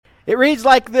It reads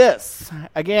like this.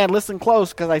 Again, listen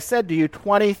close because I said to you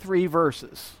 23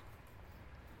 verses.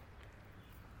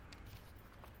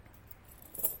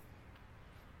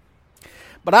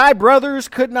 But I, brothers,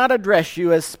 could not address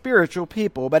you as spiritual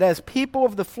people, but as people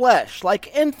of the flesh,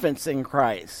 like infants in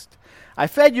Christ. I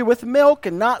fed you with milk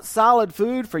and not solid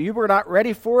food, for you were not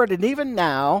ready for it, and even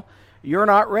now you're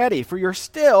not ready, for you're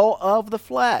still of the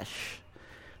flesh.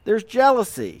 There's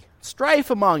jealousy, strife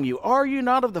among you. Are you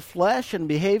not of the flesh and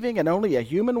behaving in only a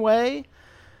human way?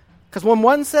 Because when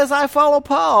one says, I follow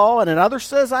Paul, and another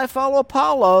says, I follow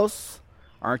Apollos,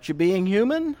 aren't you being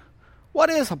human?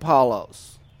 What is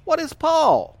Apollos? What is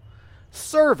Paul?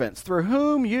 Servants through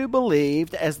whom you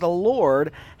believed, as the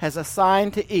Lord has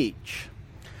assigned to each.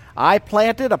 I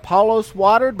planted, Apollos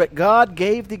watered, but God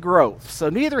gave the growth. So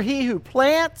neither he who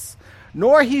plants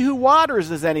nor he who waters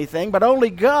is anything, but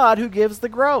only God who gives the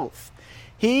growth.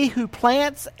 He who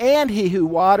plants and he who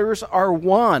waters are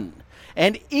one,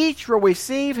 and each will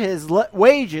receive his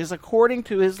wages according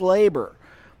to his labor.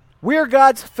 We're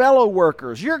God's fellow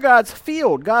workers. You're God's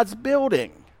field, God's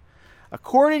building.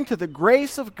 According to the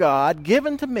grace of God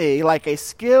given to me, like a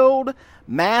skilled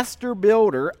master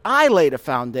builder, I laid a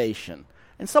foundation,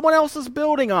 and someone else is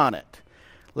building on it.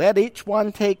 Let each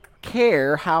one take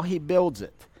care how he builds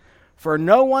it. For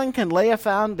no one can lay a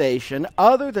foundation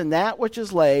other than that which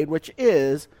is laid, which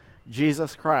is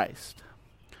Jesus Christ.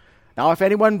 Now, if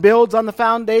anyone builds on the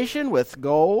foundation with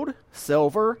gold,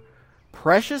 silver,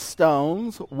 precious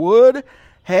stones, wood,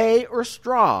 hay, or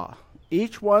straw,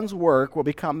 each one's work will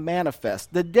become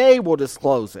manifest. The day will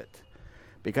disclose it,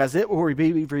 because it will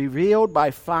be revealed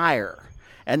by fire,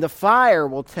 and the fire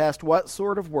will test what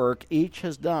sort of work each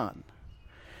has done.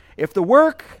 If the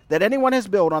work that anyone has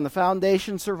built on the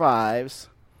foundation survives,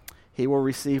 he will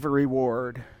receive a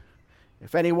reward.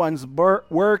 If anyone's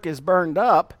work is burned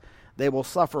up, they will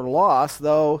suffer loss,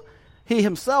 though he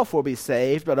himself will be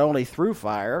saved, but only through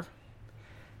fire.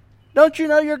 Don't you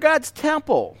know you're God's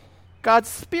temple? God's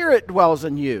Spirit dwells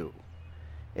in you.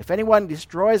 If anyone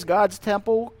destroys God's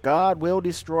temple, God will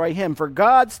destroy him. For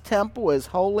God's temple is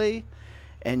holy,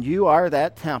 and you are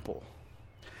that temple.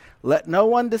 Let no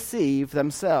one deceive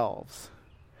themselves.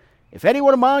 If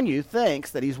anyone among you thinks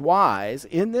that he's wise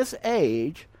in this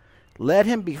age, let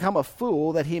him become a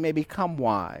fool that he may become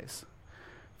wise.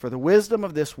 For the wisdom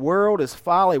of this world is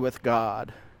folly with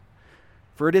God.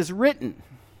 For it is written,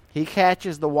 He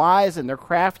catches the wise in their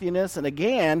craftiness, and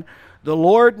again, the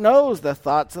Lord knows the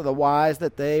thoughts of the wise,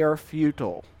 that they are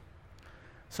futile.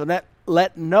 So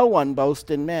let no one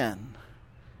boast in men.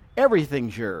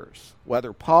 Everything's yours,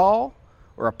 whether Paul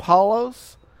or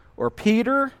Apollos or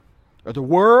Peter or the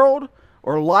world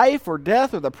or life or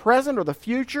death or the present or the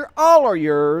future, all are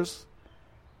yours,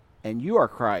 and you are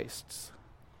Christ's,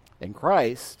 and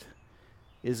Christ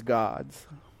is God's.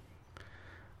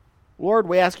 Lord,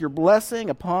 we ask your blessing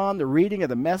upon the reading of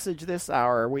the message this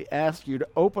hour. We ask you to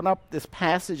open up this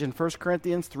passage in 1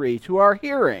 Corinthians 3 to our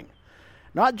hearing,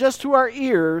 not just to our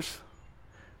ears,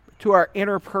 but to our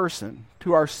inner person,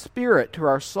 to our spirit, to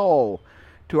our soul,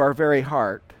 to our very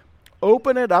heart.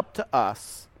 Open it up to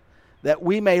us that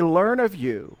we may learn of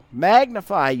you,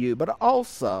 magnify you, but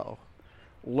also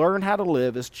learn how to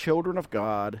live as children of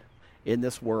God in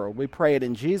this world. We pray it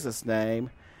in Jesus' name.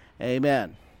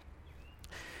 Amen.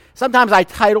 Sometimes I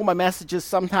title my messages,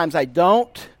 sometimes I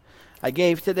don't. I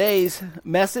gave today's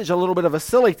message a little bit of a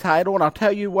silly title, and I'll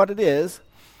tell you what it is.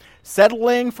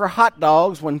 Settling for hot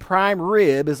dogs when prime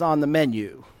rib is on the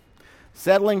menu.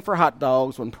 Settling for hot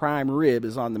dogs when prime rib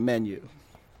is on the menu.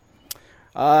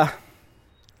 I'll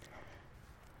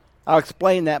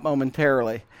explain that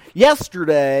momentarily.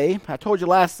 Yesterday, I told you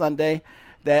last Sunday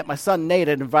that my son Nate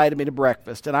had invited me to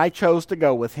breakfast, and I chose to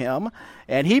go with him.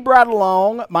 And he brought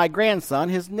along my grandson,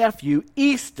 his nephew,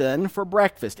 Easton, for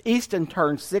breakfast. Easton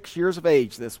turned 6 years of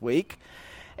age this week.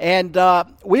 And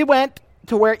we went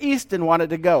to where Easton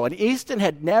wanted to go. And Easton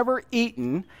had never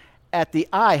eaten at the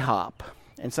IHOP.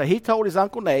 And so he told his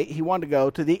Uncle Nate he wanted to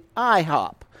go to the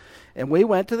IHOP. And we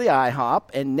went to the IHOP,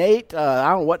 and Nate,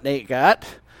 I don't know what Nate got.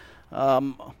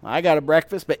 I got a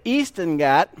breakfast, but Easton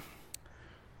got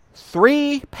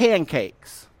 3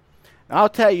 pancakes. Now, I'll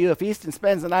tell you, if Easton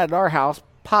spends the night at our house,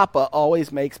 Papa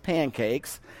always makes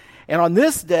pancakes. And on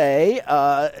this day,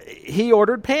 he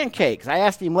ordered pancakes. I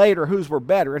asked him later whose were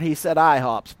better, and he said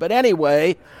IHOP's. But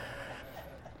anyway,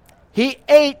 he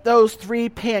ate those 3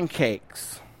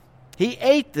 pancakes. He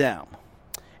ate them.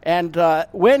 And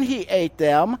when he ate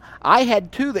them, I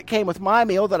had 2 that came with my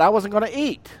meal that I wasn't going to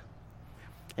eat.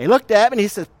 He looked at me and he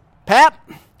said, "Pap,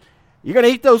 you going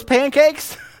to eat those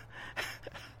pancakes?"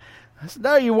 I said,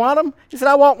 no, you want them? He said,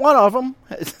 I want one of them.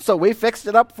 So we fixed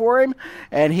it up for him,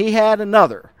 and he had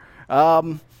another.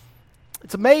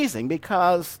 It's amazing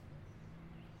because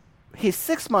he's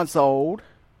 6 months old.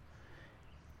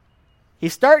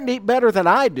 He's starting to eat better than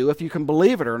I do, if you can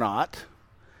believe it or not.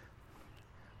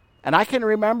 And I can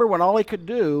remember when all he could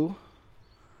do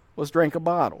was drink a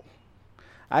bottle.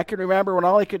 I can remember when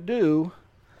all he could do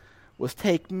was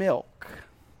take milk.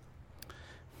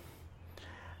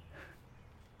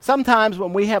 Sometimes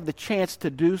when we have the chance to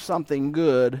do something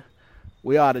good,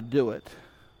 we ought to do it.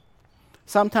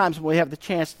 Sometimes when we have the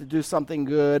chance to do something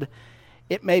good,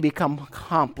 it may become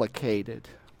complicated.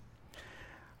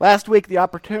 Last week, the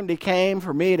opportunity came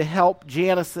for me to help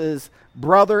Janice's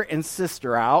brother and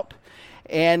sister out,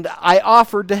 and I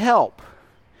offered to help.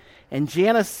 And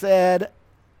Janice said,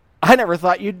 I never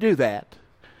thought you'd do that.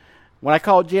 When I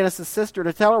called Janice's sister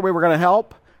to tell her we were going to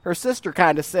help, her sister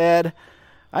kind of said,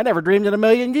 I never dreamed in a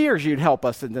million years you'd help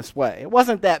us in this way. It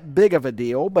wasn't that big of a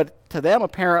deal, but to them,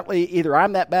 apparently, either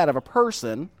I'm that bad of a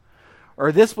person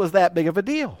or this was that big of a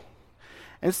deal.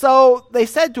 And so they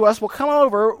said to us, well, come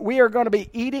over. We are going to be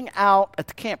eating out at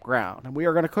the campground, and we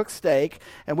are going to cook steak,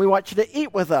 and we want you to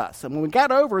eat with us. And when we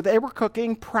got over, they were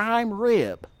cooking prime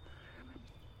rib.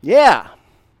 Yeah.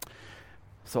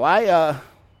 So I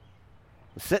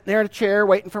was sitting there in a chair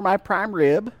waiting for my prime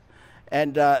rib.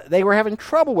 And they were having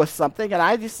trouble with something, and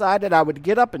I decided I would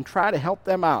get up and try to help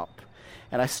them out.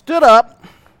 And I stood up,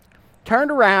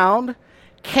 turned around,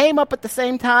 came up at the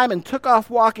same time, and took off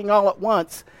walking all at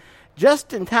once,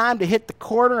 just in time to hit the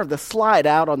corner of the slide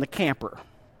out on the camper.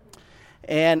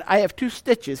 And I have 2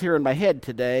 stitches here in my head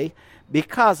today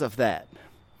because of that.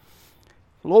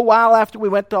 A little while after we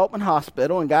went to Oakman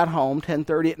Hospital and got home,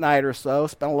 10:30 at night or so,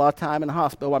 spent a lot of time in the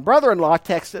hospital, my brother-in-law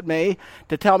texted me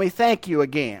to tell me thank you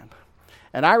again.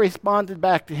 And I responded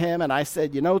back to him, and I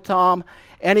said, you know, Tom,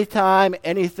 anytime,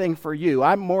 anything for you.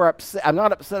 I'm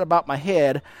not upset about my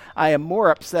head. I am more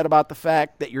upset about the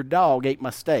fact that your dog ate my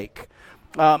steak.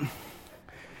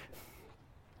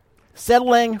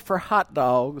 Settling for hot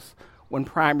dogs when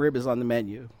prime rib is on the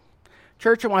menu.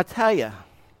 Church, I want to tell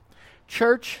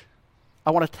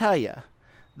you,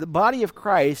 the body of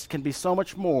Christ can be so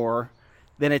much more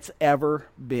than it's ever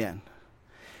been.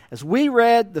 As we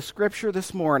read the scripture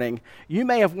this morning, you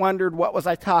may have wondered, what was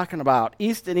I talking about?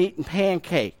 Easton eating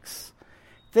pancakes.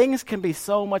 Things can be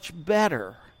so much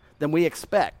better than we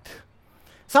expect.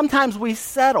 Sometimes we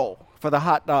settle for the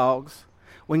hot dogs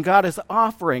when God is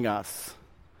offering us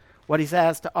what He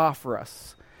has to offer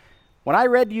us. When I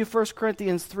read to you 1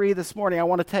 Corinthians 3 this morning, I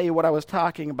want to tell you what I was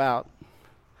talking about.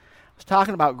 I was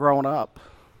talking about growing up.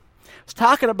 I was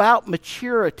talking about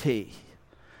maturity.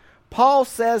 Paul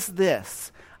says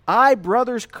this, I,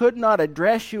 brothers, could not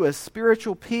address you as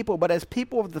spiritual people, but as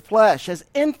people of the flesh, as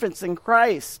infants in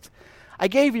Christ. I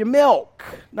gave you milk,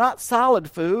 not solid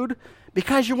food,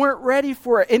 because you weren't ready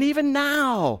for it. And even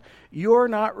now, you're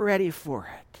not ready for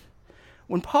it.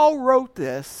 When Paul wrote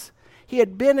this, he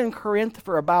had been in Corinth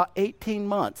for about 18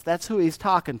 months. That's who he's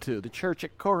talking to, the church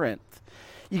at Corinth.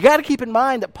 You got to keep in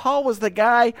mind that Paul was the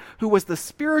guy who was the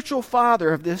spiritual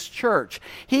father of this church.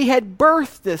 He had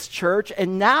birthed this church,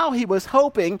 and now he was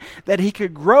hoping that he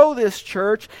could grow this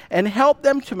church and help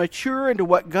them to mature into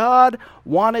what God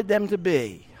wanted them to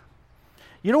be.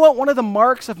 You know what one of the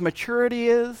marks of maturity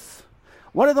is?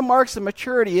 One of the marks of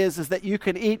maturity is that you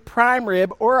can eat prime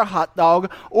rib or a hot dog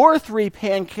or 3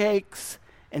 pancakes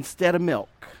instead of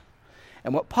milk.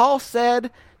 And what Paul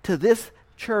said to this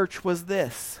church was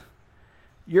this.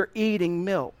 You're eating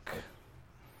milk.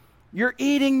 You're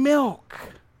eating milk.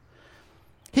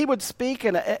 He would speak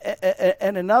in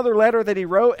another letter that he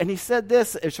wrote, and he said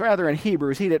this, it's rather in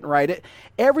Hebrews, he didn't write it.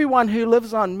 Everyone who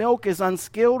lives on milk is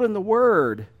unskilled in the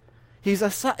word. He's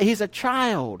a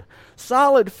child.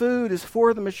 Solid food is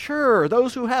for the mature,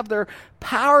 those who have their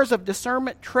powers of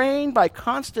discernment trained by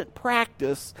constant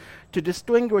practice to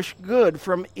distinguish good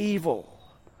from evil.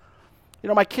 You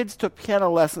know, my kids took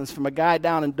piano lessons from a guy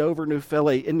down in Dover, New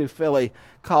Philly,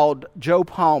 called Joe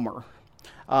Palmer.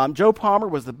 Joe Palmer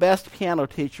was the best piano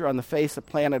teacher on the face of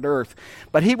planet Earth.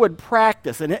 But he would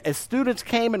practice, and as students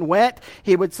came and went,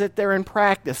 he would sit there and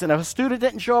practice. And if a student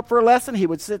didn't show up for a lesson, he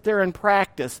would sit there and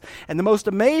practice. And the most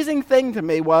amazing thing to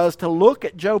me was to look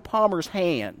at Joe Palmer's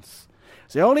hands.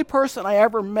 It's the only person I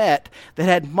ever met that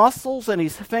had muscles in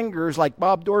his fingers like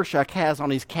Bob Dorshuk has on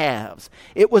his calves.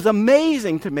 It was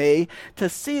amazing to me to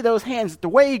see those hands. The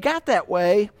way he got that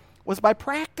way was by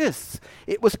practice.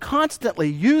 It was constantly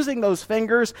using those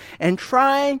fingers and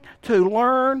trying to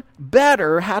learn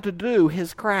better how to do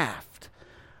his craft.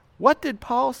 What did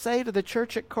Paul say to the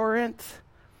church at Corinth?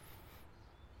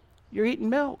 You're eating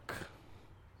milk.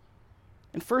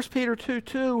 In 1 Peter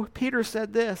 2:2, Peter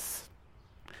said this,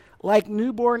 like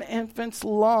newborn infants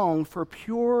long for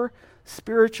pure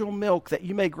spiritual milk that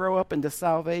you may grow up into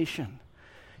salvation.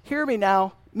 Hear me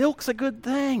now, milk's a good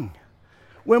thing.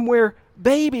 When we're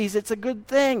babies, it's a good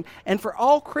thing. And for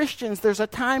all Christians, there's a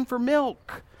time for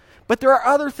milk. But there are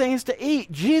other things to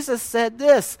eat. Jesus said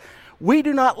this, we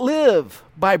do not live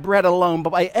by bread alone, but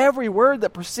by every word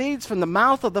that proceeds from the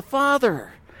mouth of the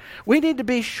Father. We need to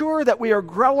be sure that we are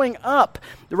growing up.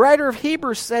 The writer of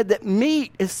Hebrews said that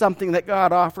meat is something that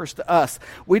God offers to us.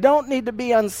 We don't need to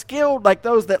be unskilled like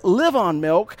those that live on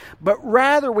milk, but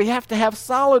rather we have to have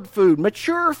solid food,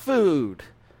 mature food.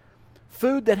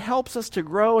 Food that helps us to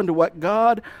grow into what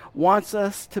God wants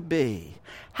us to be.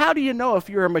 How do you know if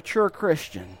you're a mature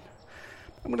Christian?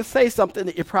 I'm going to say something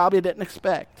that you probably didn't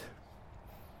expect.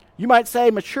 You might say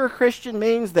mature Christian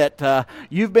means that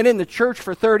you've been in the church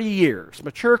for 30 years.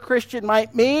 Mature Christian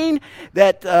might mean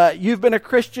that you've been a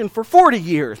Christian for 40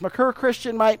 years. Mature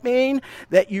Christian might mean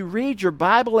that you read your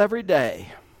Bible every day.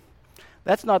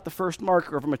 That's not the first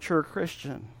marker of a mature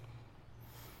Christian.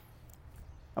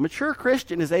 A mature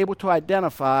Christian is able to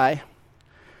identify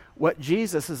what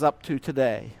Jesus is up to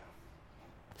today.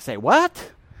 Say,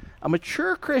 what? A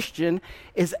mature Christian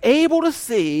is able to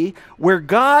see where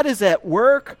God is at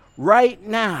work right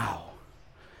now.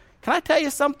 Can I tell you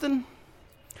something?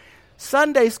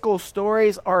 Sunday school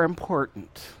stories are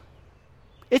important.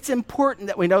 It's important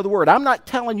that we know the Word. I'm not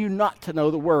telling you not to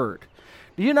know the Word.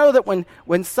 Do you know that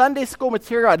when Sunday school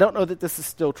material, I don't know that this is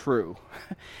still true.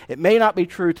 It may not be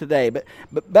true today, but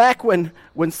back when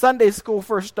Sunday school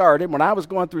first started, when I was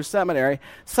going through seminary,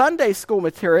 Sunday school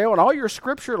material and all your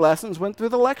scripture lessons went through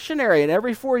the lectionary, and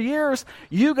every 4 years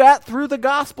you got through the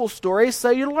gospel stories, so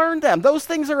you learned them. Those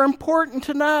things are important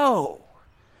to know.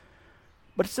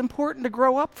 But it's important to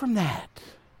grow up from that.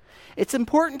 It's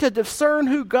important to discern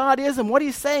who God is and what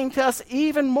He's saying to us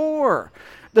even more.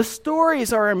 The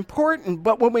stories are important,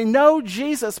 but when we know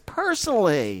Jesus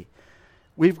personally,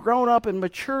 we've grown up and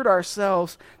matured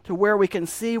ourselves to where we can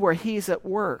see where He's at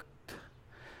work.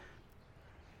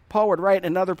 Paul would write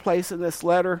in another place in this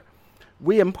letter,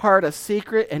 we impart a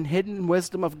secret and hidden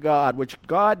wisdom of God, which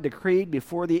God decreed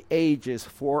before the ages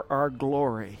for our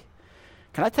glory.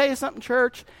 Can I tell you something,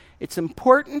 church? It's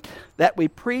important that we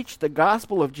preach the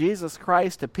gospel of Jesus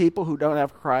Christ to people who don't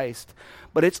have Christ.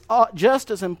 But it's just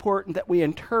as important that we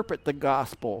interpret the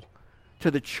gospel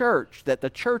to the church, that the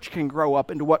church can grow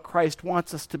up into what Christ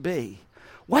wants us to be.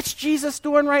 What's Jesus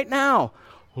doing right now?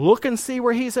 Look and see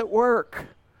where He's at work.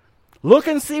 Look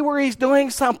and see where He's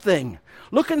doing something.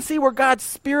 Look and see where God's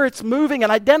Spirit's moving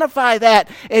and identify that.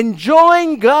 And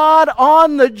join God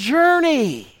on the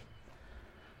journey.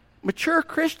 Mature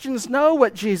Christians know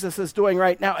what Jesus is doing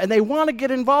right now, and they want to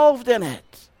get involved in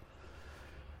it.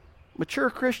 Mature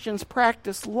Christians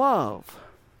practice love,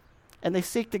 and they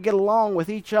seek to get along with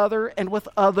each other and with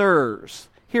others.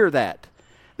 Hear that.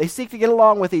 They seek to get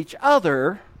along with each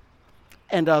other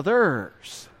and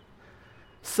others.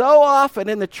 So often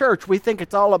in the church, we think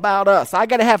it's all about us. I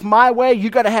got to have my way, you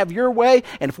got to have your way,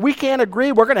 and if we can't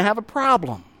agree, we're going to have a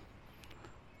problem.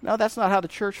 No, that's not how the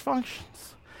church functions.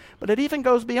 But it even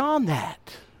goes beyond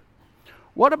that.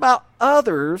 What about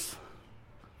others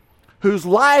whose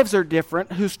lives are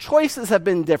different, whose choices have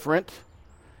been different,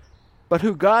 but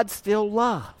who God still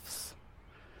loves?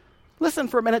 Listen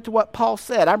for a minute to what Paul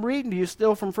said. I'm reading to you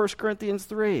still from 1 Corinthians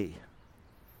 3.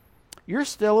 You're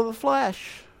still of the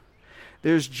flesh.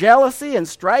 There's jealousy and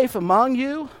strife among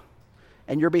you,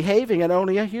 and you're behaving in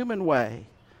only a human way.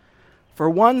 For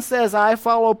one says, I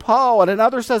follow Paul, and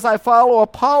another says, I follow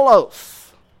Apollos.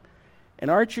 And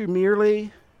aren't you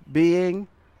merely being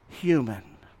human?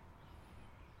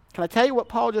 Can I tell you what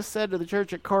Paul just said to the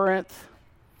church at Corinth?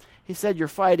 He said, you're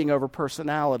fighting over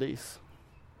personalities.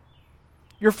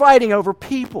 You're fighting over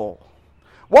people.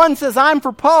 One says, I'm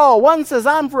for Paul. One says,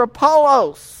 I'm for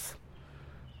Apollos.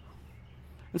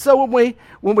 And so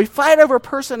when we fight over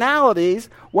personalities,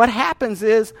 what happens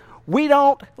is we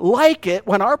don't like it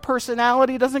when our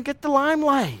personality doesn't get the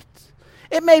limelight.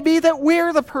 It may be that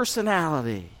we're the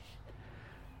personality.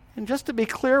 And just to be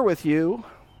clear with you,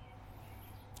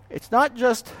 it's not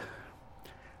just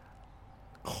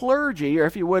clergy, or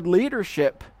if you would,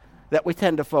 leadership that we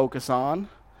tend to focus on.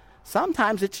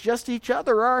 Sometimes it's just each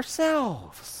other,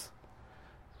 ourselves.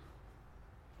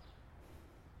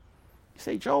 You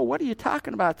say, Joel, what are you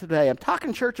talking about today? I'm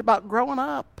talking, church, about growing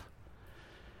up.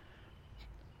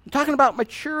 I'm talking about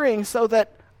maturing so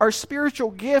that our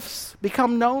spiritual gifts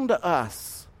become known to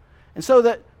us. And so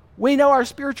that we know our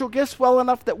spiritual gifts well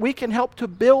enough that we can help to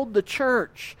build the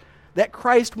church that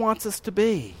Christ wants us to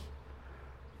be.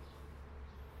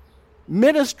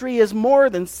 Ministry is more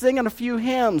than singing a few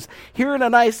hymns, hearing a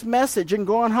nice message, and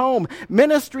going home.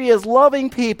 Ministry is loving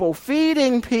people,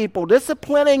 feeding people,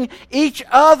 disciplining each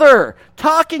other,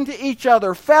 talking to each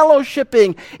other,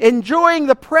 fellowshipping, enjoying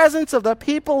the presence of the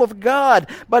people of God.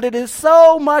 But it is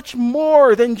so much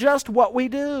more than just what we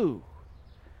do.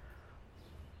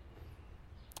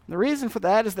 The reason for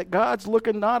that is that God's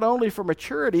looking not only for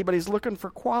maturity, but He's looking for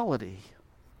quality.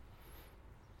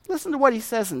 Listen to what He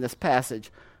says in this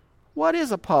passage. What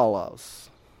is Apollos?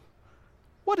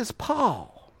 What is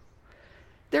Paul?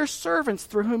 They're servants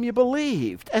through whom you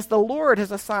believed, as the Lord has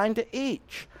assigned to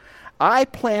each. I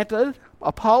planted,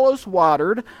 Apollos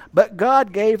watered, but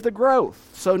God gave the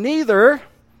growth. So neither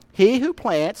he who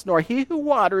plants nor he who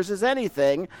waters is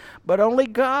anything, but only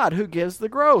God who gives the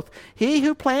growth. He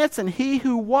who plants and he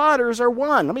who waters are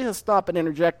one. Let me just stop and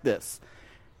interject this.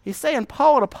 He's saying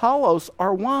Paul and Apollos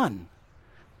are one.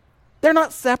 They're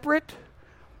not separate.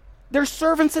 They're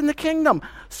servants in the kingdom.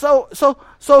 So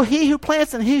he who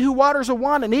plants and he who waters are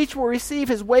one, and each will receive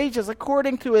his wages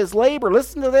according to his labor.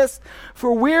 Listen to this.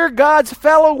 For we're God's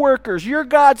fellow workers. You're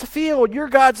God's field. You're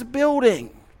God's building.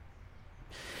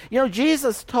 You know,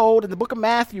 Jesus told in the book of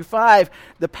Matthew 5,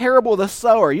 the parable of the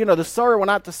sower. You know, the sower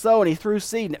went out to sow and he threw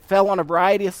seed and it fell on a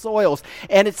variety of soils.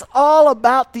 And it's all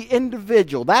about the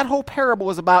individual. That whole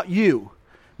parable is about you,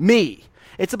 me.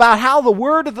 It's about how the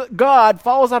word of God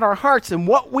falls on our hearts and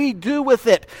what we do with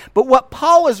it. But what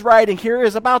Paul is writing here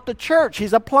is about the church.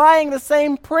 He's applying the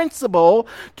same principle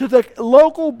to the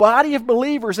local body of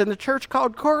believers in the church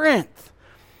called Corinth.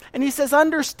 And he says,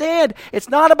 understand, it's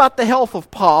not about the health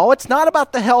of Paul. It's not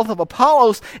about the health of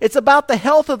Apollos. It's about the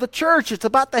health of the church. It's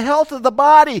about the health of the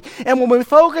body. And when we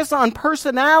focus on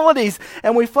personalities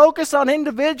and we focus on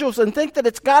individuals and think that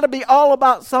it's got to be all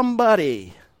about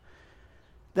somebody,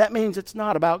 that means it's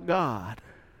not about God.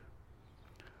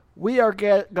 We are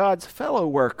God's fellow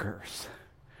workers.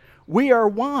 We are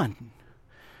one.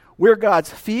 We're God's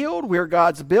field. We're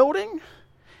God's building.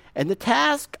 And the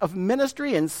task of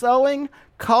ministry and sowing,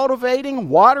 cultivating,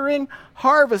 watering,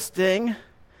 harvesting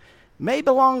may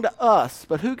belong to us,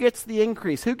 but who gets the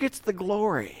increase? Who gets the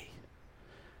glory?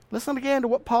 Listen again to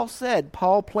what Paul said.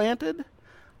 Paul planted,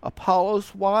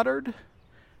 Apollos watered,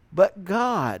 but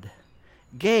God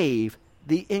gave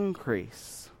the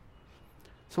increase.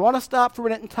 So I want to stop for a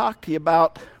minute and talk to you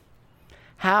about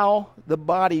how the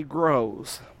body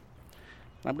grows.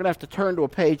 I'm going to have to turn to a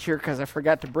page here because I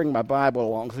forgot to bring my Bible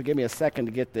along, so give me a second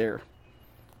to get there.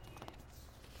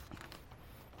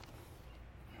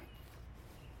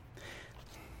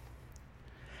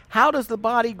 How does the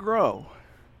body grow?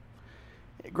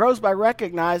 It grows by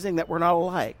recognizing that we're not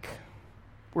alike.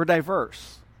 We're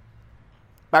diverse.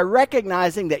 By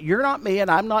recognizing that you're not me and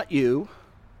I'm not you,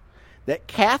 that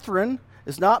Catherine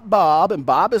is not Bob and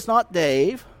Bob is not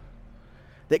Dave,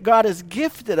 that God has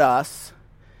gifted us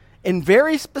in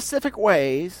very specific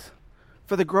ways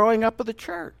for the growing up of the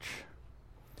church.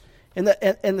 In the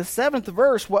 7th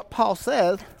verse, what Paul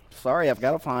says, sorry, I've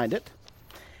got to find it.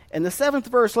 In the 7th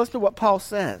verse, listen to what Paul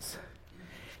says.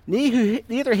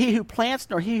 Neither he who plants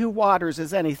nor he who waters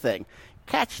is anything.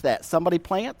 Catch that. Somebody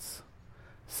plants,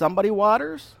 somebody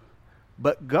waters,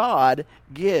 but God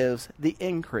gives the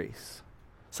increase.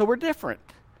 So we're different.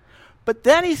 But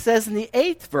then he says in the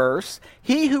 8th verse,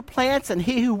 he who plants and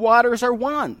he who waters are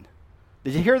one.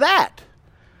 Did you hear that?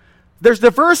 There's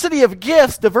diversity of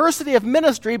gifts, diversity of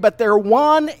ministry, but they're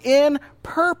one in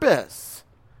purpose.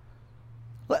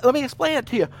 Let me explain it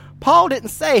to you. Paul didn't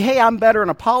say, hey, I'm better than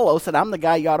Apollos and I'm the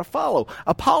guy you ought to follow.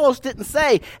 Apollos didn't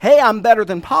say, hey, I'm better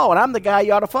than Paul and I'm the guy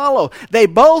you ought to follow. They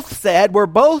both said, we're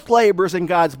both laborers in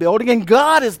God's building and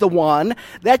God is the one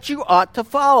that you ought to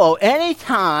follow.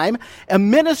 Anytime a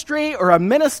ministry or a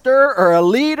minister or a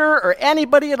leader or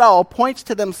anybody at all points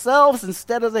to themselves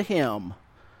instead of the him,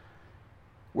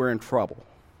 we're in trouble.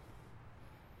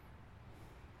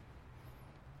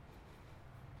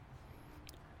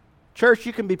 Church,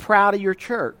 you can be proud of your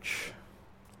church.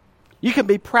 You can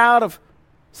be proud of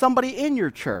somebody in your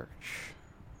church.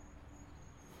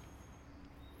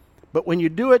 But when you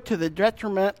do it to the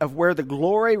detriment of where the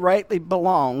glory rightly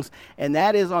belongs, and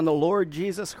that is on the Lord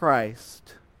Jesus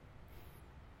Christ,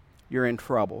 you're in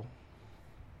trouble.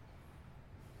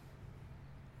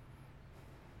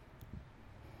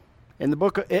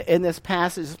 In this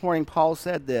passage this morning, Paul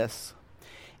said this.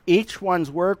 Each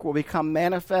one's work will become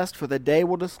manifest, for the day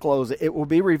will disclose it. It will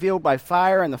be revealed by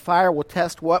fire, and the fire will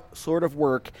test what sort of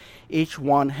work each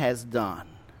one has done.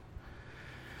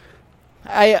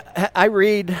 I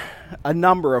read a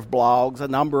number of blogs, a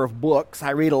number of books.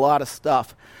 I read a lot of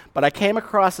stuff. But I came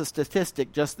across a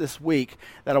statistic just this week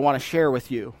that I want to share with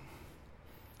you.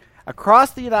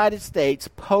 Across the United States,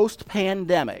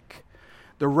 post-pandemic,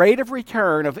 the rate of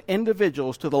return of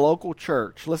individuals to the local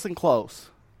church, listen close,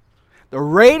 the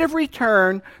rate of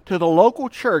return to the local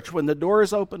church when the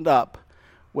doors opened up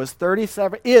is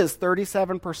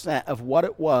 37% of what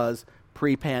it was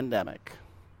pre-pandemic.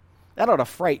 That ought to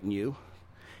frighten you.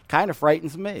 Kind of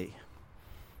frightens me.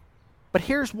 But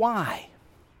here's why.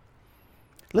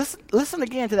 Listen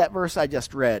again to that verse I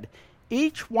just read.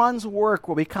 Each one's work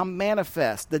will become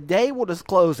manifest. The day will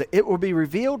disclose it. It will be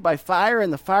revealed by fire,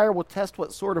 and the fire will test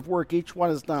what sort of work each one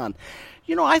has done.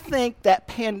 You know, I think that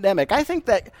pandemic, I think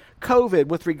that COVID,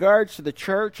 with regards to the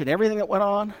church and everything that went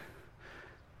on,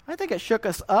 I think it shook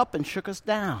us up and shook us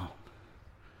down.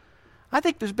 I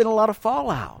think there's been a lot of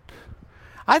fallout.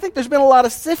 I think there's been a lot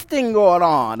of sifting going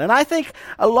on. And I think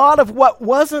a lot of what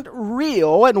wasn't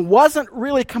real and wasn't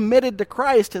really committed to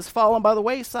Christ has fallen by the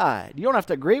wayside. You don't have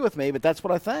to agree with me, but that's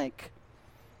what I think.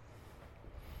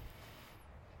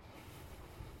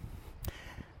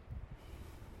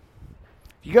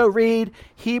 You go read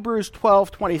Hebrews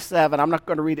 12:27. I'm not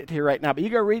going to read it here right now, but you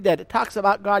go read that. It talks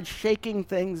about God shaking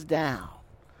things down.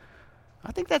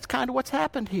 I think that's kind of what's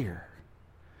happened here.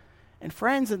 And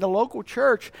friends, in the local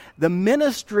church, the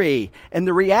ministry and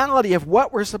the reality of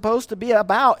what we're supposed to be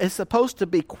about is supposed to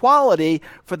be quality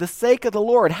for the sake of the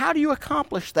Lord. How do you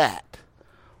accomplish that?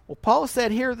 Well, Paul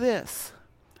said here this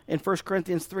in 1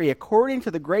 Corinthians 3, according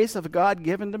to the grace of God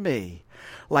given to me,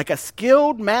 like a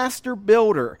skilled master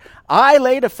builder, I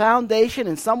laid a foundation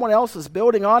and someone else is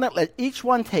building on it. Let each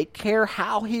one take care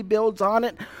how he builds on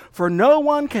it. For no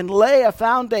one can lay a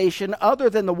foundation other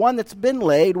than the one that's been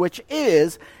laid, which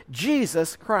is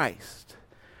Jesus Christ.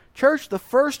 Church, the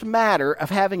first matter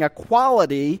of having a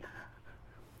quality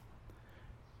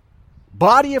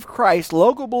body of Christ,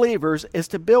 local believers, is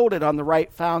to build it on the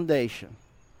right foundation.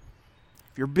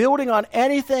 If you're building on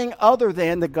anything other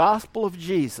than the gospel of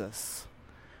Jesus,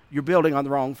 you're building on the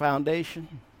wrong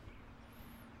foundation.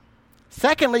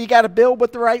 Secondly, you got to build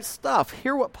with the right stuff.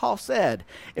 Hear what Paul said.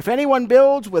 If anyone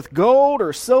builds with gold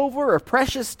or silver or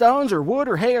precious stones or wood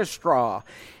or hay or straw,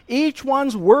 each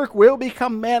one's work will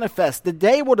become manifest. The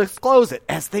day will disclose it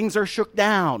as things are shook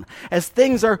down, as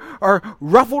things are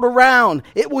ruffled around.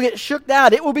 It will get shook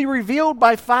down. It will be revealed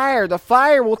by fire. The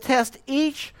fire will test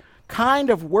each kind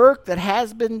of work that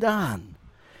has been done.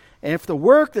 And if the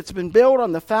work that's been built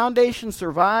on the foundation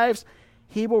survives,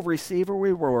 he will receive a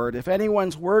reward. If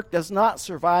anyone's work does not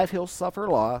survive, he'll suffer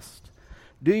loss.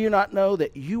 Do you not know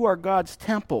that you are God's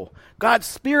temple? God's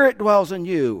Spirit dwells in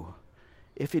you.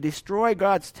 If you destroy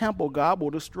God's temple, God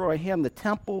will destroy him. The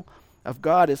temple of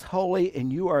God is holy,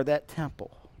 and you are that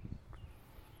temple.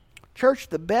 Church,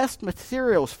 the best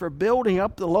materials for building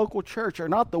up the local church are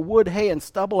not the wood, hay, and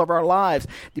stubble of our lives,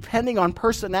 depending on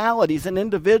personalities and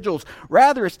individuals.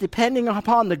 Rather, it's depending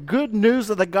upon the good news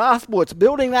of the gospel. It's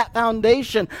building that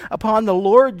foundation upon the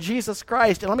Lord Jesus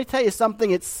Christ. And let me tell you something,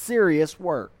 it's serious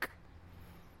work.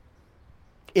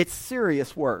 It's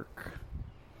serious work.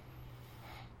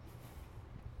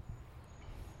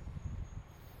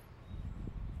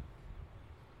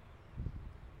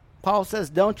 Paul says,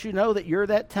 don't you know that you're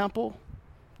that temple?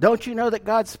 Don't you know that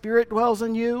God's Spirit dwells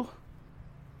in you?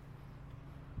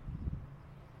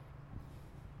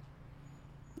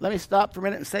 Let me stop for a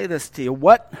minute and say this to you.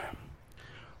 What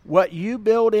you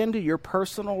build into your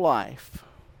personal life,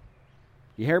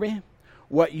 you hear me?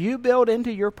 What you build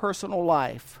into your personal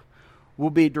life will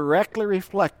be directly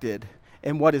reflected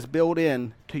in what is built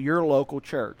in to your local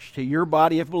church, to your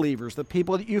body of believers, the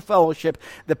people that you fellowship,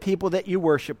 the people that you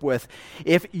worship with.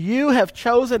 If you have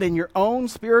chosen in your own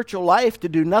spiritual life to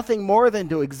do nothing more than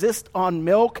to exist on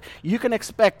milk, you can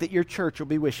expect that your church will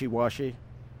be wishy-washy,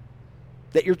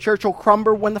 that your church will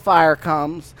crumble when the fire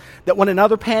comes, that when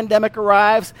another pandemic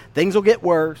arrives, things will get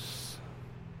worse.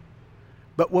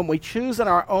 But when we choose in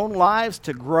our own lives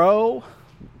to grow,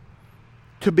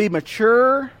 to be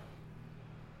mature,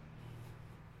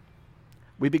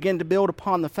 we begin to build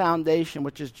upon the foundation,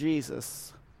 which is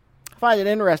Jesus. I find it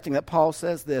interesting that Paul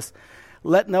says this.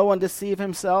 Let no one deceive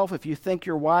himself. If you think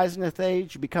you're wise in this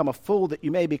age, you become a fool that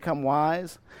you may become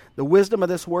wise. The wisdom of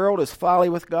this world is folly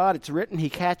with God. It's written,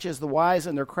 he catches the wise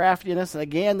in their craftiness. And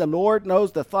again, the Lord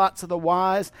knows the thoughts of the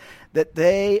wise, that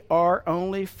they are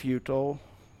only futile.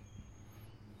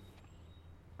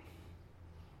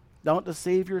 Don't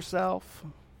deceive yourself.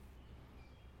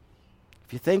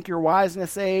 If you think you're wise in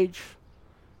this age,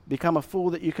 become a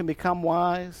fool that you can become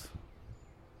wise.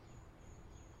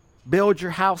 Build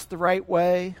your house the right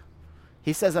way.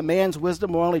 He says a man's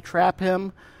wisdom will only trap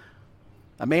him.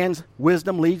 A man's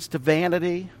wisdom leads to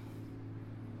vanity.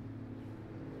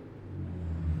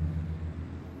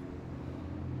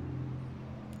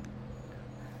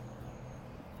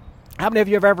 How many of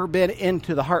you have ever been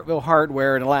into the Hartville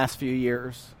Hardware in the last few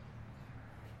years?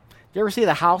 Did you ever see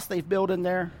the house they've built in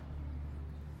there?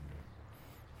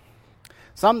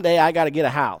 Someday I got to get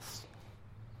a house.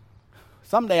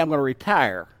 Someday I'm going to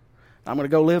retire. I'm going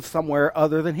to go live somewhere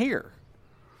other than here.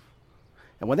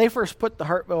 And when they first put the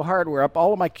Hartville Hardware up,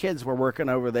 all of my kids were working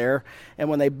over there. And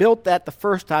when they built that the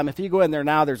first time, if you go in there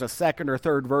now, there's a second or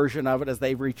third version of it as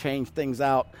they've rechanged things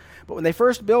out. But when they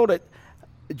first built it,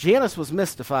 Janice was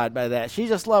mystified by that. She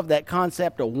just loved that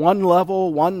concept of one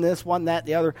level, one this, one that,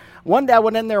 the other. One day I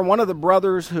went in there, and one of the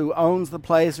brothers who owns the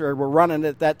place or were running it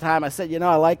at that time, I said,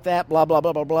 I like that, blah, blah,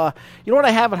 blah, blah, blah. You know what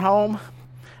I have at home?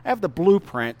 I have the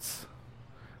blueprints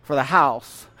for the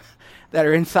house that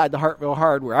are inside the Hartville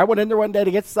Hardware. I went in there one day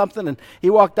to get something, and he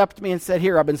walked up to me and said,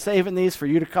 here, I've been saving these for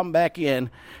you to come back in.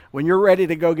 When you're ready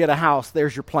to go get a house,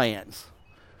 there's your plans.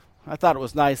 I thought it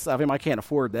was nice of him. I can't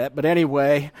afford that. But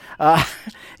anyway,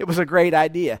 it was a great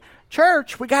idea.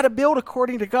 Church, we got to build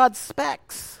according to God's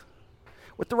specs,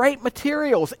 with the right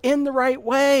materials, in the right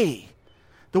way.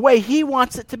 The way He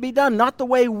wants it to be done, not the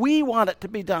way we want it to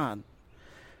be done.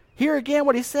 Here again,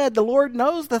 what he said, the Lord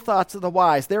knows the thoughts of the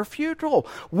wise. They're futile.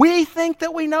 We think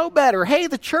that we know better. Hey,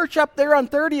 the church up there on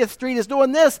 30th Street is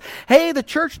doing this. Hey, the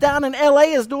church down in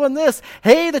L.A. is doing this.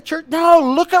 Hey, the church...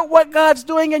 No, look at what God's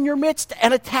doing in your midst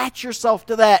and attach yourself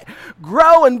to that.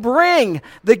 Grow and bring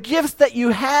the gifts that you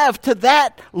have to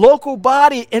that local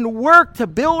body and work to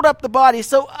build up the body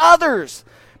so others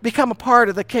become a part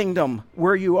of the kingdom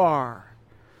where you are.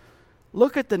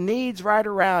 Look at the needs right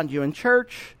around you. In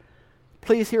church...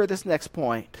 Please hear this next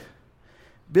point.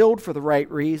 Build for the right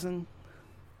reason.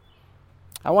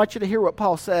 I want you to hear what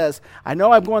Paul says. I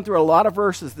know I'm going through a lot of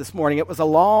verses this morning. It was a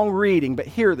long reading, but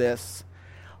hear this.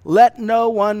 Let no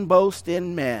one boast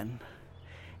in men.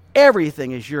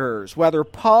 Everything is yours, whether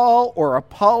Paul or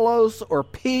Apollos or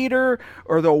Peter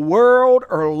or the world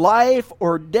or life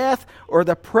or death or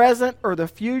the present or the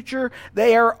future.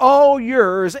 They are all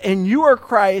yours, and you are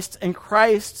Christ's, and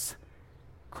Christ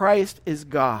is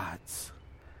God's.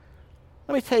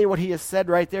 Let me tell you what he has said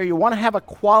right there. You want to have a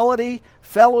quality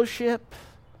fellowship?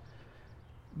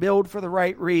 Build for the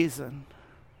right reason.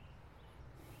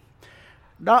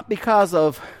 Not because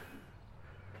of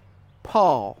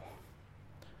Paul.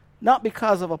 Not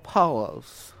because of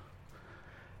Apollos.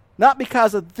 Not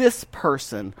because of this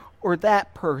person or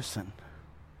that person.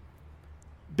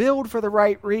 Build for the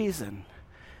right reason.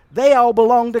 They all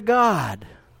belong to God.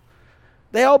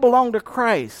 They all belong to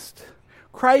Christ.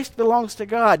 Christ belongs to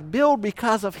God. Build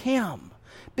because of Him.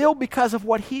 Build because of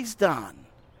what He's done.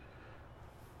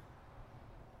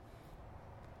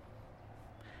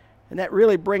 And that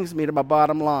really brings me to my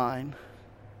bottom line.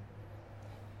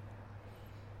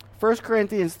 1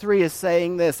 Corinthians 3 is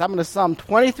saying this. I'm going to sum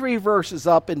 23 verses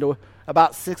up into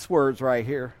about 6 words right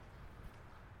here.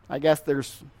 I guess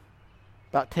there's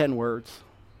about 10 words.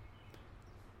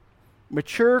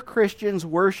 Mature Christians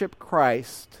worship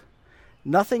Christ,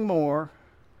 nothing more,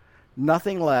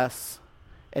 nothing less,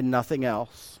 and nothing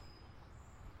else.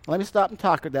 Let me stop and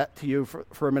talk that to you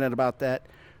for a minute about that.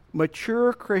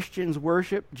 Mature Christians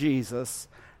worship Jesus,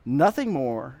 nothing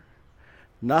more,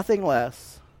 nothing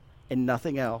less, and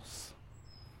nothing else.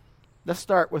 Let's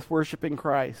start with worshiping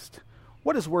Christ.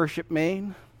 What does worship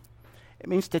mean? It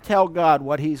means to tell God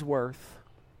what He's worth.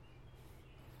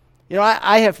 You know,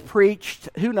 I have preached,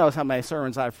 who knows how many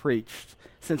sermons I've preached,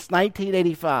 since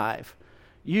 1985.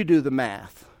 You do the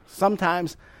math.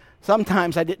 Sometimes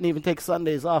I didn't even take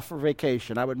Sundays off for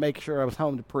vacation. I would make sure I was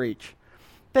home to preach.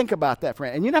 Think about that,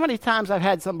 friend. And you know how many times I've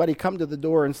had somebody come to the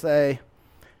door and say,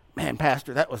 man,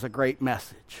 Pastor, that was a great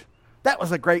message. That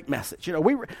was a great message. You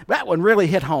know, that one really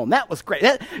hit home. That was great.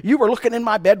 You were looking in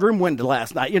my bedroom window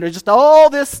last night. You know, just all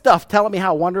this stuff telling me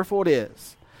how wonderful it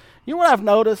is. You know what I've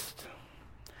noticed?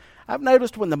 I've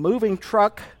noticed when the moving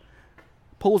truck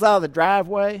pulls out of the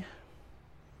driveway,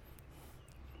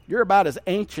 you're about as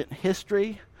ancient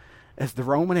history as the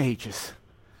Roman ages.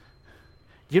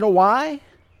 Do you know why?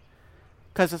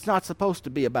 Because it's not supposed to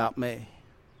be about me.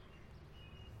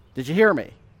 Did you hear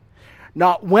me?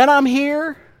 Not when I'm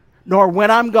here, nor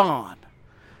when I'm gone.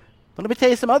 But let me tell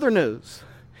you some other news.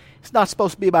 It's not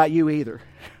supposed to be about you either.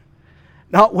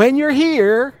 Not when you're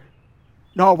here,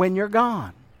 nor when you're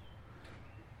gone.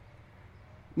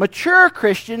 Mature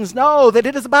Christians know that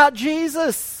it is about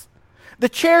Jesus. The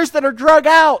chairs that are drug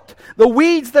out, the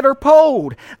weeds that are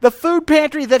pulled, the food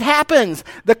pantry that happens,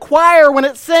 the choir when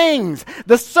it sings,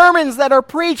 the sermons that are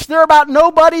preached, they're about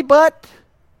nobody but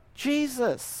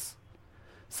Jesus.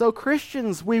 So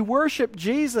Christians, we worship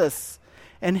Jesus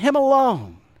and Him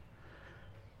alone.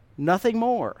 Nothing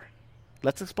more.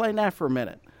 Let's explain that for a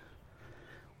minute.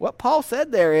 What Paul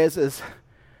said there is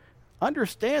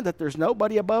understand that there's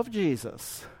nobody above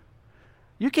Jesus.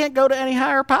 You can't go to any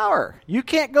higher power. You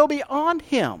can't go beyond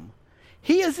him.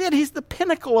 He is it. He's the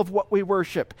pinnacle of what we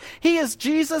worship. He is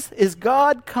Jesus, is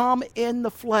God come in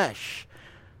the flesh.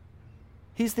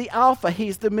 He's the Alpha,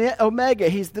 He's the Omega,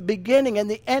 He's the beginning and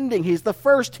the ending. He's the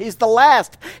first, He's the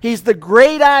last. He's the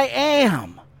great I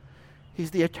am.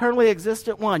 He's the eternally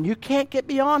existent one. You can't get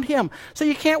beyond Him. So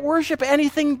you can't worship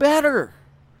anything better.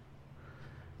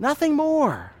 Nothing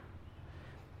more.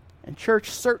 And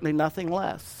church, certainly nothing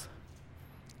less.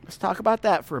 Let's talk about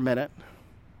that for a minute.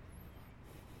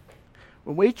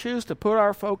 When we choose to put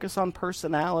our focus on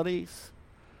personalities,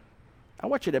 I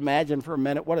want you to imagine for a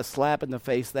minute what a slap in the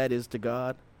face that is to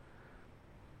God.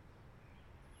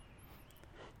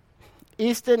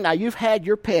 Easton, now you've had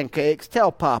your pancakes.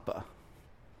 Tell Papa.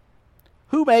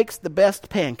 Who makes the best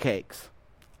pancakes?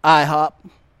 IHOP.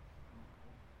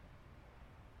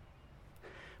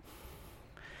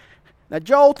 Now,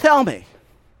 Joel, tell me.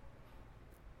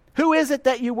 Who is it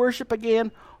that you worship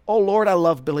again? Oh, Lord, I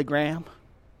love Billy Graham.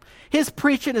 His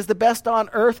preaching is the best on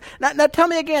earth. Now tell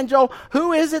me again, Joel,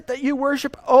 who is it that you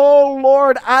worship? Oh,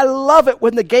 Lord, I love it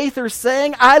when the Gaithers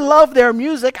sing. I love their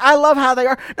music. I love how they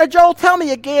are. Now, Joel, tell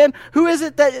me again, who is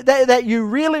it that you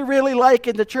really, really like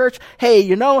in the church? Hey,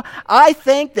 you know, I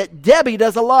think that Debbie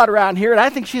does a lot around here, and I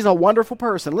think she's a wonderful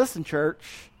person. Listen,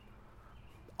 church,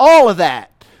 all of that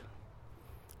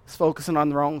is focusing on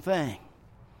the wrong thing.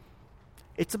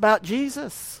 It's about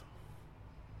Jesus.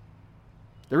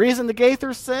 The reason the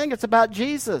Gaithers sing, it's about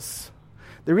Jesus.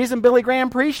 The reason Billy Graham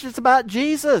preached, it's about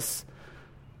Jesus.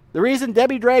 The reason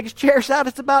Debbie drags chairs out,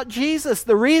 it's about Jesus.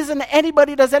 The reason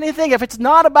anybody does anything, if it's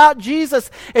not about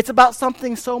Jesus, it's about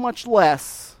something so much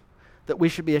less that we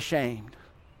should be ashamed.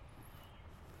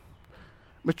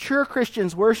 Mature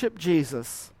Christians worship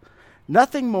Jesus.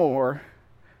 Nothing more,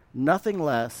 nothing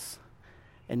less,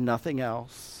 and nothing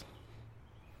else.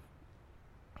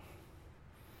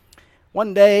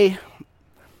 One day,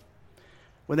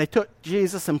 when they took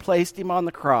Jesus and placed him on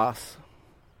the cross,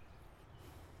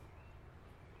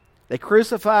 they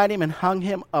crucified him and hung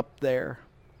him up there.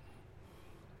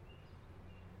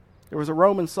 There was a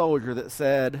Roman soldier that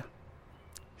said,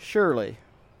 surely,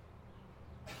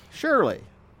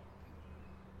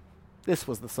 this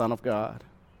was the Son of God.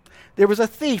 There was a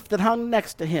thief that hung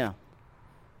next to him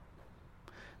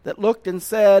that looked and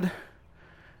said,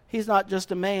 he's not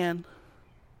just a man.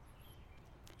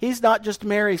 He's not just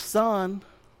Mary's son.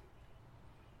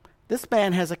 This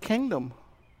man has a kingdom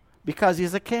because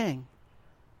he's a king.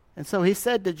 And so he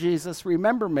said to Jesus,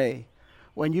 remember me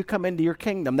when you come into your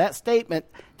kingdom. That statement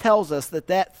tells us that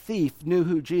that thief knew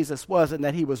who Jesus was and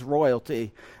that he was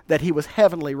royalty, that he was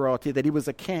heavenly royalty, that he was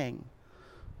a king.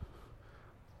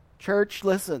 Church,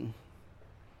 listen.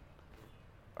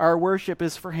 Our worship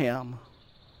is for him.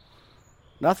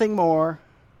 Nothing more,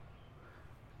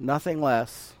 nothing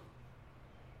less,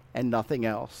 and nothing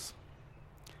else.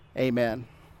 Amen.